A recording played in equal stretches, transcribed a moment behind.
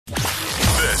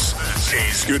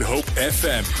This is Good Hope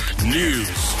FM News.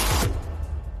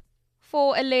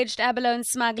 4 alleged abalone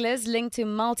smugglers linked to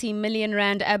multi-million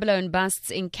rand abalone busts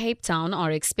in Cape Town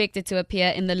are expected to appear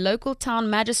in the local Town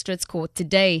Magistrate's court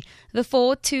today. The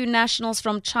 4, 2 nationals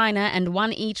from China and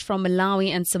 1 each from Malawi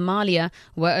and Somalia,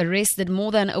 were arrested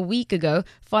more than a week ago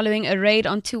following a raid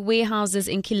on 2 warehouses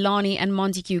in Killarney and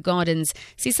Montague Gardens.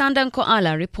 Sisanda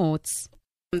Nkoala reports.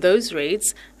 From those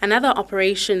raids, another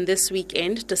operation this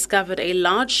weekend discovered a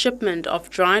large shipment of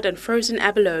dried and frozen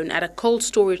abalone at a cold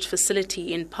storage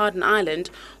facility in Pardon Island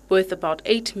worth about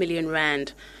 8 million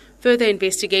rand. Further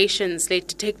investigations led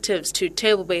detectives to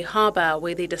Table Bay Harbour,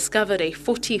 where they discovered a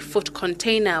 40-foot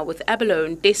container with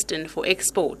abalone destined for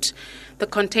export. The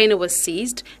container was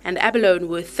seized and abalone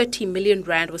worth 30 million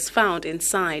rand was found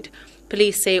inside.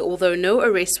 Police say although no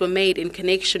arrests were made in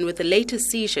connection with the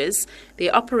latest seizures,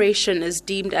 their operation is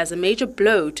deemed as a major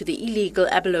blow to the illegal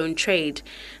abalone trade.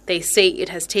 They say it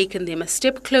has taken them a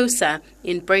step closer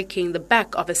in breaking the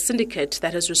back of a syndicate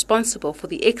that is responsible for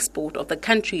the export of the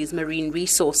country's marine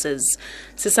resources.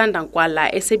 Sisanda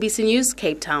Nkwala, SABC News,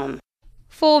 Cape Town.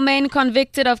 4 men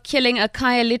convicted of killing a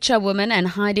Khayelitsha woman and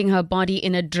hiding her body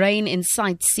in a drain in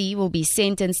Site C will be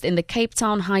sentenced in the Cape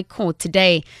Town High Court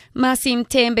today. Masim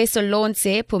Tembe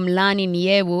Solonse, Pumlani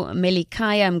Nyewu,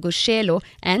 Melikaya Mgushelo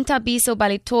and Tabiso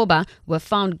Balitoba were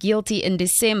found guilty in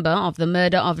December of the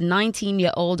murder of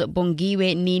 19-year-old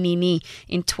Bongiwe Ninini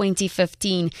in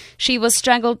 2015. She was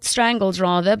strangled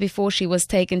before she was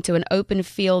taken to an open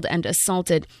field and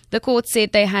assaulted. The court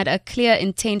said they had a clear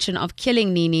intention of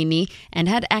killing Ninini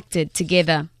and had acted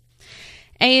together.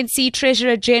 ANC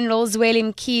Treasurer General Zweli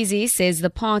Mkhize says the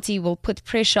party will put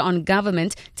pressure on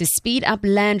government to speed up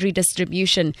land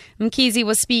redistribution. Mkhize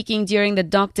was speaking during the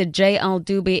Dr. J.L.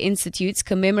 Dube Institute's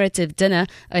commemorative dinner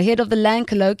ahead of the land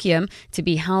colloquium to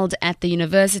be held at the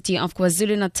University of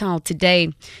KwaZulu-Natal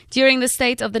today. During the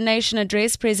State of the Nation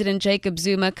address, President Jacob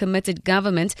Zuma committed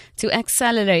government to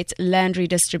accelerate land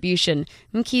redistribution.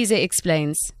 Mkhize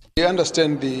explains. We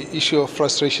understand the issue of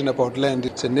frustration about land.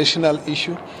 It's a national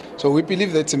issue. So we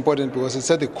believe that's important because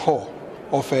it's at the core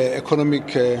of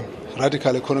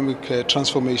radical economic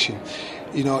transformation.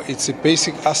 You know, it's a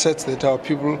basic asset that our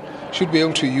people should be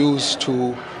able to use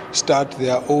to start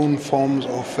their own forms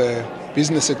of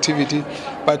business activity.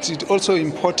 But it's also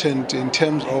important in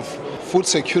terms of food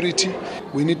security.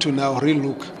 We need to now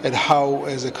relook at how,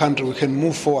 as a country, we can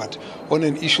move forward on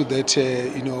an issue that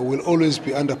will always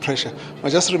be under pressure.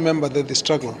 But just remember that the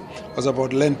struggle was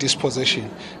about land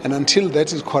dispossession, and until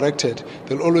that is corrected,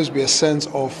 there will always be a sense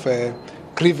of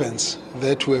grievance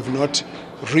that we have not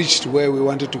reached where we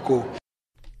wanted to go.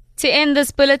 To end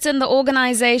this bulletin, the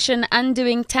organization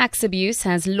Undoing Tax Abuse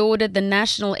has lauded the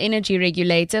National Energy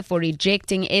Regulator for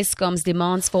rejecting Eskom's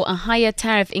demands for a higher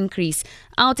tariff increase.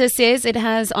 OUTA says it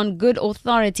has on good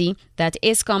authority that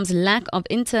Eskom's lack of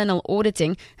internal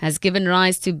auditing has given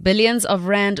rise to billions of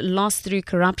rand lost through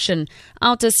corruption.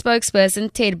 OUTA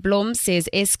spokesperson Ted Blom says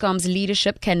Eskom's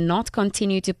leadership cannot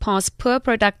continue to pass poor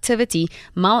productivity,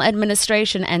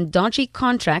 maladministration and dodgy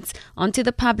contracts onto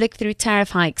the public through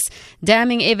tariff hikes.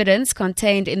 Damning evidence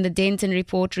contained in the Denton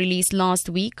report released last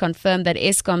week confirmed that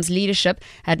Eskom's leadership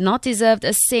had not deserved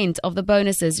a cent of the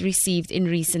bonuses received in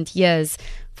recent years.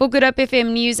 For Good Hope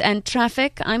FM News and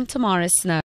Traffic, I'm Tamara Snow.